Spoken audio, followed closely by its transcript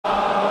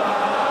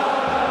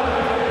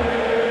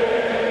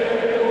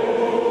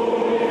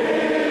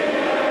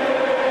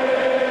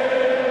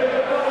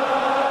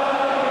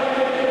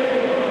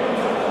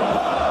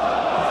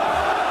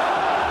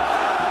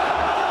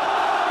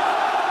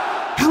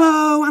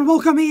And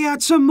welcome here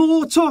to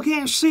more Talk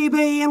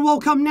SCB, and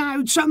welcome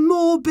now to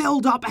more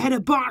build-up ahead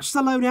of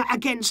Barcelona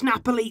against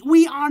Napoli.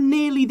 We are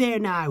nearly there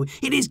now.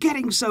 It is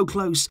getting so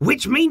close,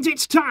 which means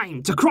it's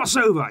time to cross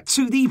over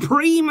to the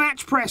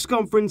pre-match press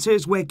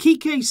conferences where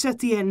Quique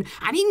Setien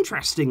and,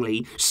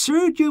 interestingly,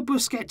 Sergio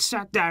Busquets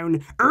sat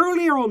down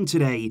earlier on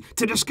today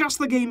to discuss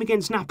the game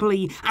against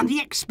Napoli and the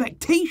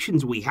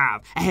expectations we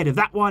have ahead of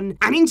that one.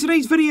 And in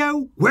today's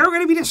video, we're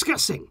going to be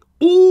discussing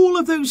all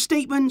of those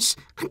statements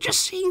and just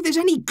seeing if there's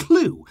any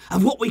clue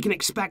of what we can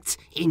expect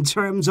in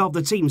terms of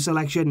the team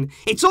selection.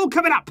 It's all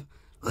coming up.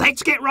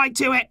 Let's get right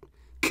to it.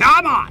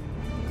 Come on.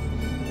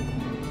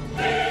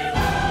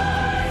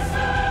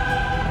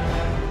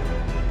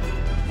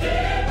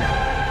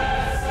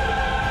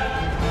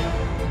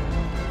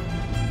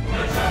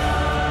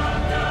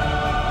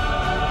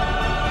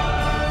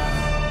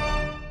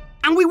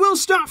 And we will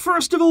start,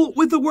 first of all,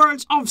 with the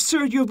words of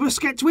Sergio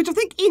Busquets, which I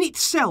think in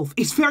itself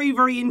is very,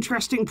 very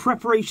interesting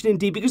preparation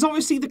indeed, because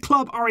obviously the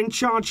club are in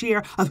charge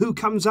here of who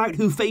comes out,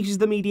 who faces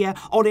the media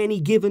on any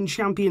given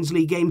Champions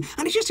League game.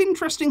 And it's just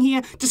interesting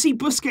here to see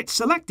Busquets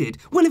selected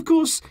when, of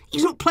course,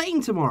 he's not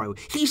playing tomorrow.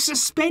 He's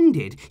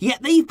suspended,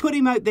 yet they've put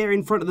him out there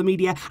in front of the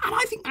media. And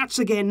I think that's,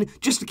 again,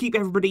 just to keep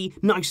everybody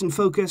nice and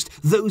focused.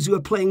 Those who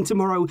are playing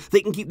tomorrow, they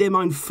can keep their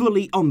mind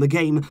fully on the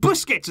game.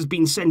 Busquets has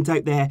been sent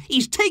out there.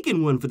 He's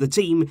taken one for the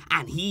team,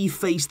 and he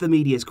faced the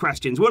media's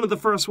questions. One of the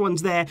first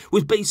ones there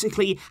was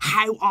basically,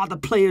 how are the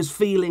players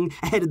feeling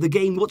ahead of the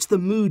game? What's the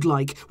mood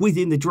like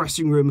within the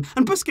dressing room?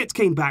 And Busquets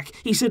came back.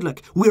 He said,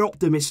 look, we're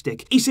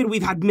optimistic. He said,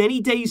 we've had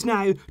many days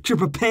now to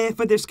prepare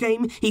for this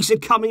game. He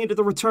said, coming into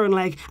the return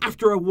leg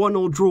after a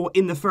 1-1 draw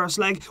in the first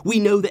leg, we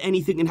know that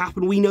anything can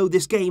happen. We know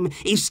this game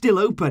is still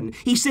open.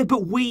 He said,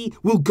 but we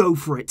will go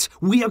for it.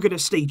 We are going to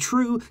stay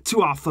true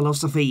to our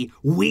philosophy.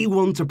 We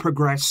want to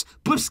progress.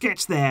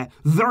 Busquets there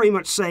very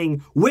much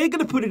saying, we're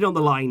going to put it on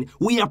the line.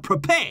 We are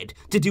prepared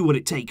to do what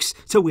it takes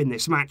to win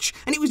this match.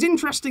 And it was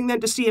interesting then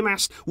to see him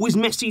asked, was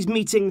Messi's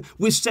meeting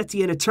with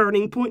Setién a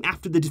turning point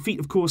after the defeat,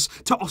 of course,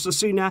 to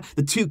Osasuna?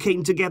 The two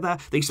came together.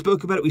 They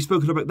spoke about it. We've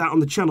spoken about that on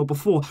the channel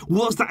before.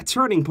 Was that a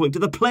turning point? Do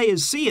the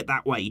players see it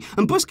that way?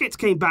 And Busquets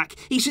came back.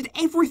 He said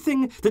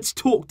everything that's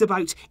talked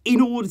about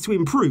in order to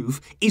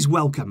improve is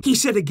welcome. He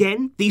said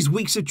again, these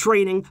weeks of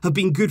training have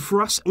been good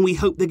for us and we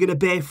hope they're going to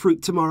bear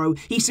fruit tomorrow.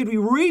 He said we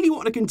really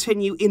want to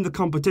continue in the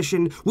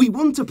competition. We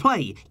want to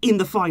play in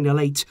the final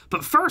 8.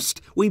 But first,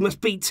 we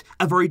must beat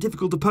a very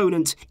difficult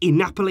opponent in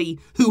Napoli,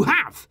 who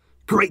have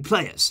great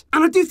players.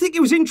 And I do think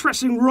it was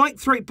interesting right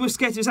throughout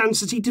Busquets'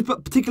 answers to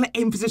put particular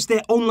emphasis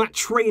there on that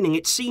training.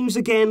 It seems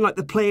again like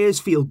the players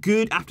feel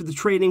good after the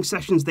training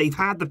sessions they've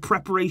had, the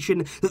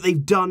preparation that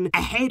they've done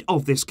ahead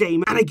of this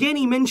game. And again,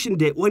 he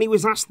mentioned it when he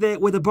was asked there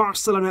whether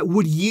Barcelona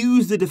would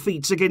use the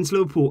defeats against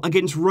Liverpool,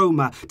 against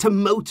Roma, to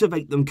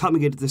motivate them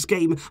coming into this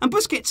game. And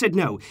Busquets said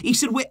no. He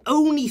said, we're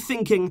only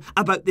thinking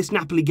about this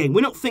Napoli game.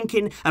 We're not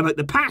thinking about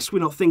the past. We're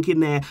not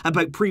thinking there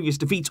about previous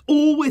defeats.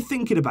 All we're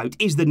thinking about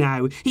is the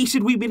now. He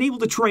said, we've been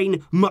able to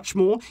train much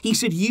more. He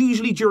said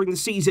usually during the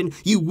season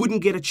you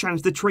wouldn't get a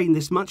chance to train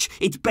this much.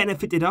 It's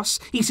benefited us.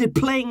 He said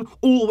playing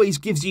always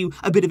gives you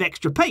a bit of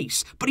extra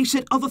pace, but he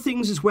said other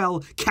things as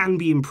well can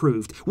be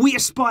improved. We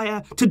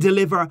aspire to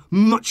deliver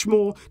much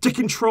more, to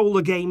control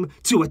the game,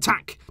 to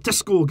attack, to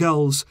score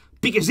goals,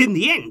 because in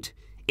the end,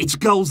 it's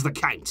goals that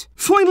count.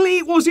 Finally,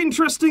 it was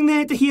interesting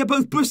there to hear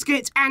both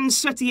Busquets and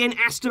Setién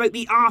asked about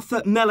the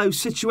Arthur Melo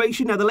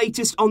situation. Now, the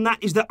latest on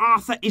that is that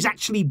Arthur is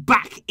actually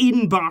back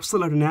in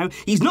Barcelona now.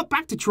 He's not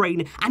back to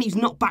train and he's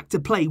not back to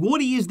play.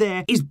 What he is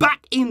there is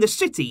back in the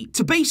city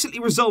to basically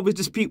resolve his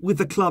dispute with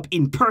the club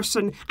in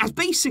person, as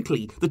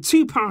basically the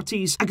two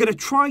parties are going to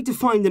try to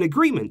find an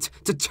agreement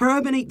to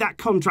terminate that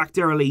contract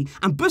early.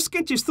 And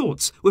Busquets'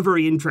 thoughts were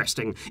very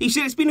interesting. He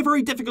said it's been a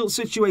very difficult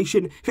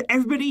situation for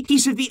everybody. He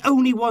said the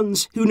only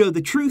ones who know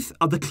the truth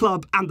are the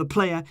club and the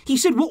player. He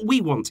said what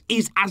we want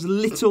is as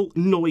little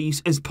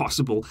noise as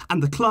possible,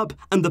 and the club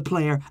and the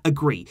player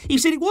agree. He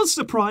said he was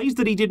surprised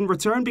that he didn't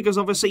return, because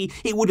obviously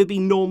it would have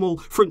been normal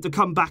for him to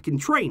come back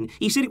and train.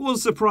 He said it was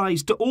a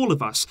surprise to all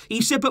of us.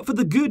 He said, but for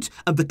the good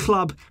of the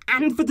club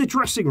and for the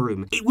dressing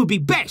room, it would be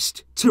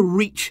best to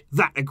reach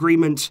that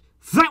agreement.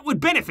 That would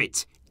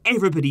benefit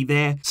everybody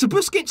there. So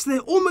Busquets there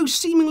almost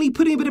seemingly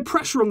putting a bit of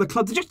pressure on the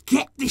club to just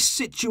get this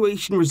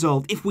situation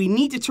resolved. If we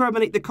need to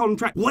terminate the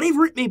contract,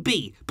 whatever it may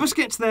be,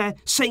 Busquets there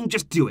saying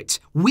just do it.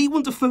 We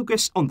want to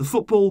focus on the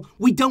football.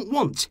 We don't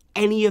want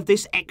any of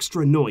this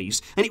extra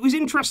noise. And it was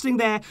interesting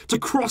there to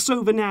cross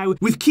over now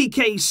with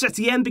Quique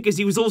Setien, because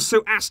he was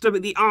also asked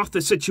about the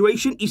Arthur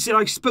situation. He said,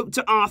 I spoke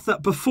to Arthur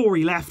before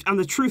he left, and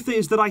the truth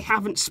is that I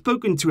haven't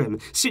spoken to him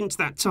since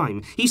that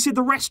time. He said,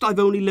 the rest I've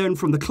only learned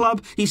from the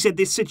club. He said,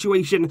 this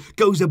situation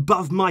goes was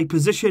above my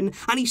position,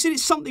 and he said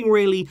it's something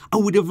really I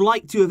would have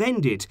liked to have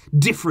ended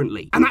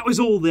differently. And that was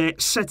all that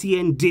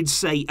Setién did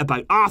say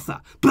about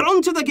Arthur. But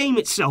onto the game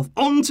itself,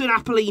 onto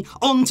Napoli,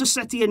 onto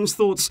Setién's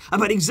thoughts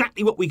about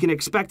exactly what we can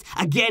expect.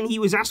 Again, he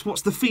was asked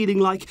what's the feeling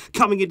like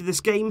coming into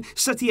this game.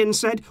 Setién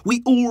said,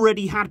 we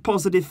already had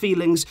positive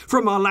feelings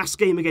from our last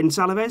game against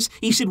Alaves.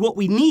 He said what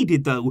we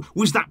needed, though,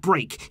 was that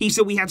break. He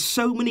said we had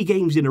so many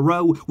games in a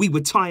row, we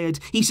were tired.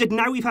 He said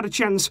now we've had a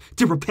chance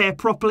to prepare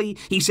properly.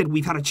 He said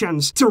we've had a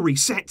chance to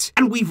reset,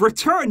 and we've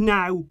returned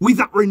now with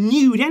that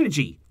renewed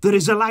energy that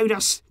has allowed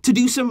us to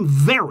do some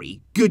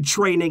very good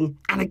training.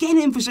 And again,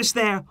 emphasis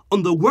there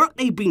on the work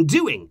they've been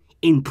doing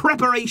in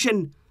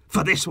preparation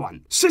for this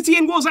one.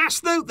 Setién was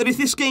asked, though, that if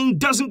this game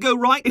doesn't go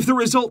right, if the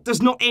result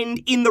does not end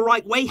in the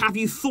right way, have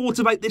you thought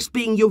about this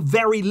being your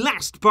very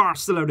last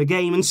Barcelona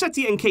game? And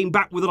Setién came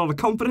back with a lot of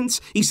confidence.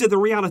 He said the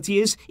reality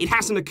is, it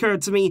hasn't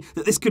occurred to me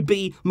that this could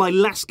be my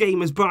last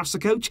game as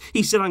Barça coach.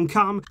 He said I'm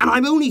calm, and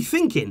I'm only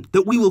thinking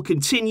that we will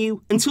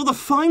continue until the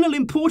final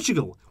in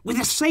Portugal with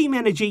the same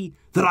energy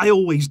that I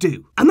always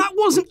do. And that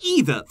wasn't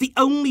either the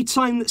only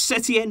time that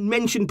Setién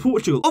mentioned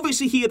Portugal.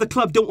 Obviously here the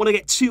club don't want to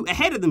get too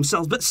ahead of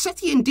themselves, but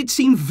Setién did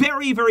seem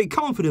very, very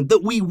confident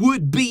that we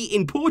would be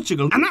in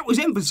Portugal. And that was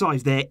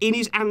emphasised there in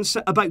his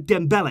answer about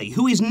Dembele,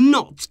 who is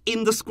not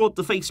in the squad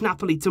to face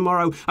Napoli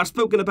tomorrow. I've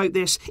spoken about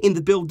this in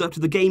the build-up to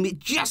the game. It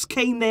just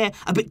came there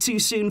a bit too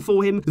soon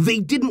for him.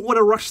 They didn't want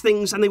to rush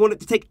things and they wanted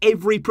to take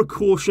every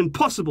precaution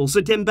possible,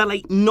 so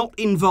Dembele not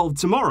involved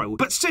tomorrow.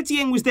 But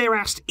Setién was there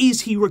asked,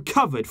 is he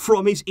recovered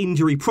from his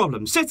injury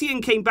problem?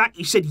 Setién came back,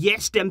 he said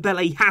yes,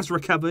 Dembele has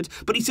recovered,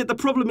 but he said the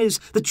problem is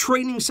the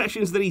training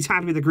sessions that he's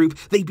had with the group,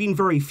 they've been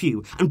very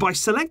few, and by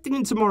selecting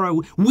him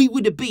tomorrow, we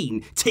would have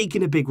been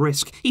taking a big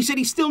risk. He said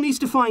he still needs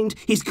to find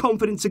his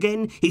confidence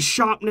again, his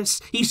sharpness.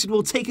 He said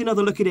we'll take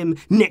another look at him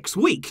next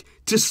week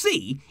to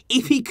see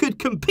if he could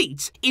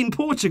compete in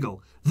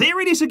Portugal. There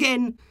it is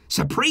again,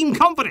 supreme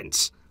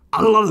confidence,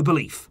 a lot of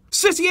belief.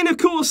 Setién, of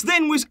course,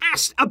 then was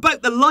asked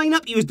about the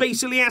lineup. He was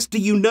basically asked, do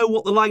you know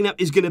what the lineup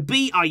is going to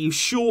be? Are you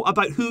sure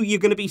about who you're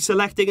going to be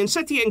selecting? And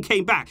Setién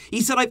came back.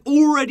 He said, I've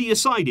already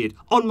decided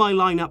on my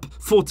lineup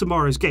for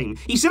tomorrow's game.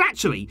 He said,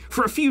 actually,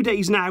 for a few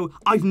days now,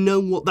 I've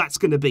known what that's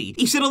going to be.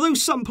 He said, although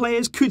some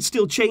players could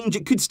still change,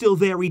 it could still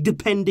vary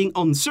depending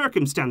on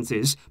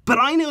circumstances, but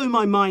I know in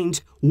my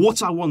mind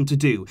what I want to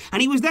do.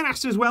 And he was then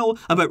asked as well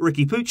about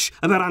Riqui Puig,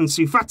 about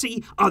Ansu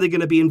Fati. Are they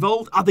going to be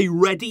involved? Are they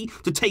ready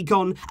to take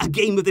on a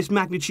game of this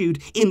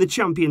magnitude in the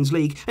Champions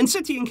League? And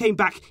Setién came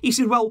back, he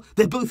said, well,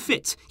 they're both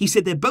fit. He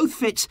said they're both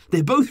fit,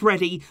 they're both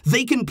ready,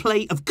 they can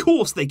play, of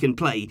course they can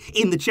play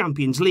in the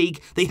Champions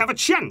League. They have a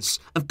chance,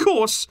 of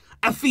course,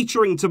 of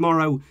featuring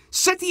tomorrow.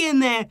 Setién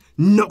there,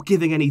 not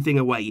giving anything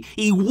away.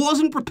 He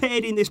wasn't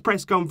prepared in this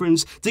press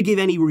conference to give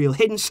any real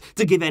hints,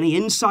 to give any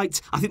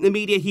insight. I think the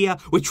media here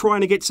were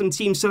trying to get some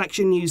team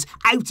selection news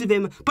out of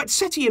him, but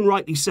Setién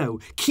rightly so,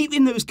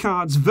 keeping those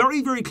cards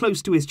very, very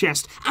close to his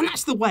chest, and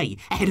that's the way,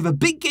 ahead of a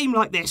big game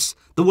like this,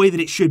 the way that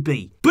it should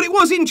be. But it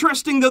was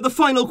interesting, though, the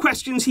final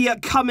questions here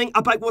coming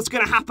about what's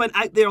going to happen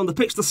out there on the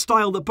pitch, the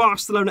style that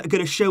Barcelona are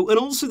going to show, and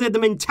also the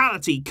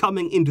mentality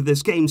coming into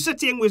this game.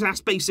 Setién was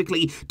asked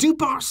basically, do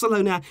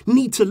Barcelona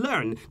need to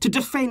learn to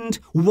defend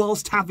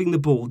whilst having the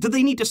ball? Do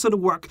they need to sort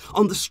of work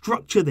on the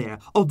structure there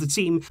of the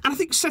team? And I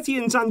think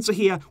Setién's answer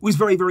here was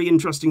very, very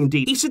interesting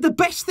indeed. He said the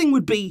best thing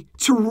would be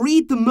to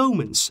read the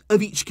moments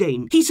of each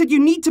game. He said you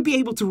need to be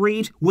able to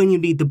read when you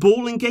need the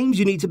ball in games,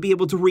 you need to be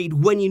able to read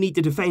when you need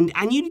to defend,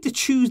 and you need to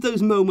choose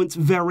those moments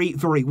very,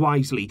 very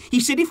wisely. He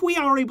said if we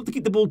are able to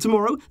keep the ball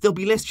tomorrow, there'll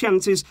be less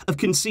chances of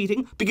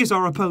conceding because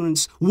our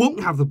opponents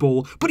won't have the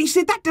ball. But he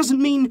said that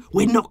doesn't mean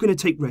we're not going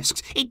to take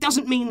risks. It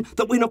doesn't mean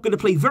that we're not going to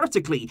play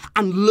vertically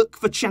and look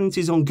for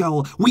chances on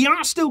goal. We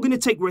are still going to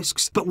take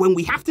risks, but when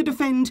we have to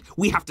defend,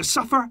 we have to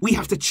suffer, we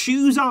have to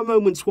choose our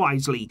moments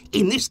wisely.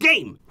 In this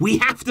game, we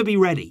have to be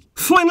ready.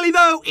 Finally,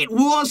 though, it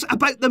was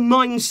about the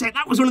mindset.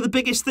 That was one of the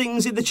biggest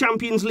things in the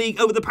Champions League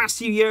over the past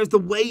few years, the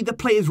way the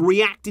players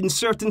react in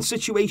certain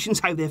situations,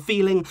 how they're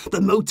feeling,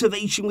 the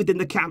motivation within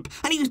the camp.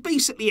 And he was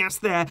basically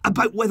asked there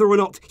about whether or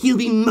not he'll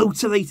be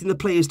motivating the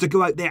players to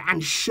go out there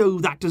and show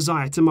that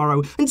desire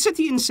tomorrow. And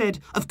Setién said,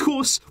 of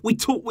course, we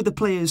talk with the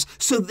players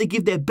so that they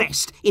give their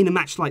best in a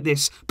match like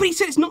this. But he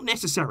said it's not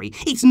necessary.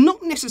 It's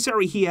not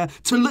necessary here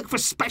to look for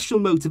special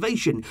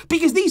motivation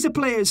because these are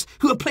players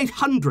who have played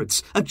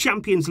hundreds of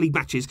Champions League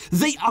matches.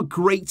 They are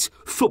great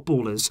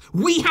footballers.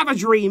 We have a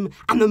dream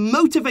and the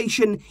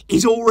motivation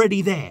is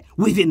already there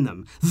within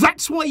them.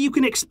 That's why you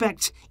can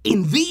expect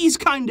in these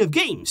kind of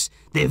games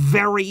their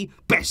very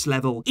best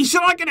level. He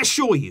said, I can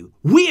assure you,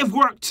 we have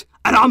worked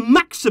at our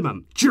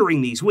maximum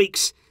during these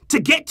weeks to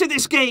get to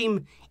this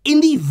game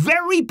in the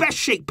very best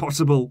shape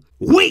possible.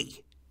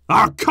 We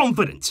are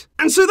confident.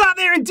 And so that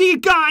there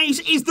indeed,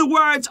 guys, is the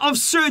words of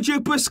Sergio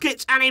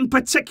Busquets, and in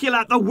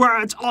particular the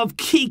words of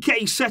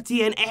Quique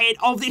Setien ahead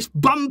of this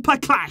bumper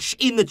clash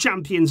in the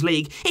Champions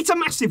League. It's a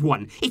massive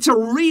one. It's a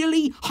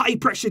really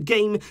high-pressured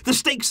game. The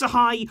stakes are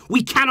high.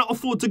 We cannot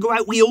afford to go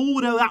out. We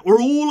all know that.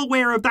 We're all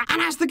aware of that. And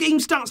as the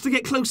game starts to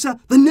get closer,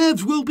 the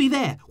nerves will be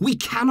there. We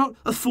cannot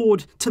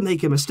afford to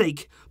make a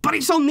mistake. But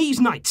it's on these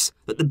nights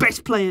that the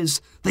best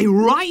players, they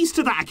rise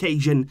to that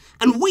occasion,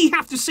 and we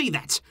have to see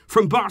that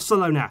from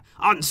Barcelona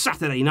on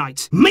Saturday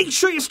night. Make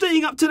sure you're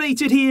staying up to date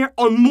here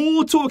on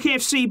more Talk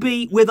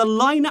FCB, where the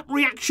lineup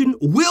reaction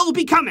will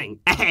be coming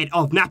ahead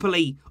of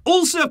Napoli.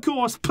 Also, of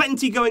course,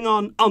 plenty going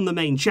on the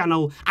main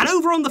channel, and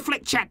over on the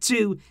Flick Chat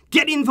too.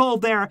 Get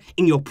involved there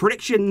in your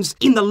predictions,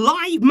 in the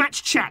live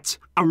match chat.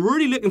 I'm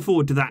really looking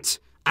forward to that,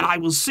 and I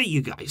will see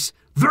you guys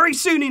very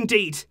soon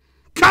indeed.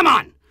 Come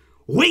on,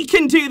 we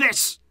can do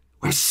this.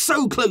 We're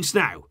so close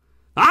now.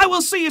 I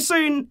will see you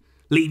soon.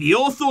 Leave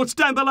your thoughts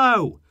down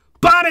below.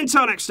 But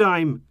until next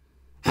time,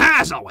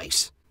 as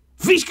always,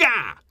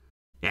 Visca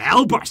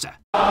El Barça.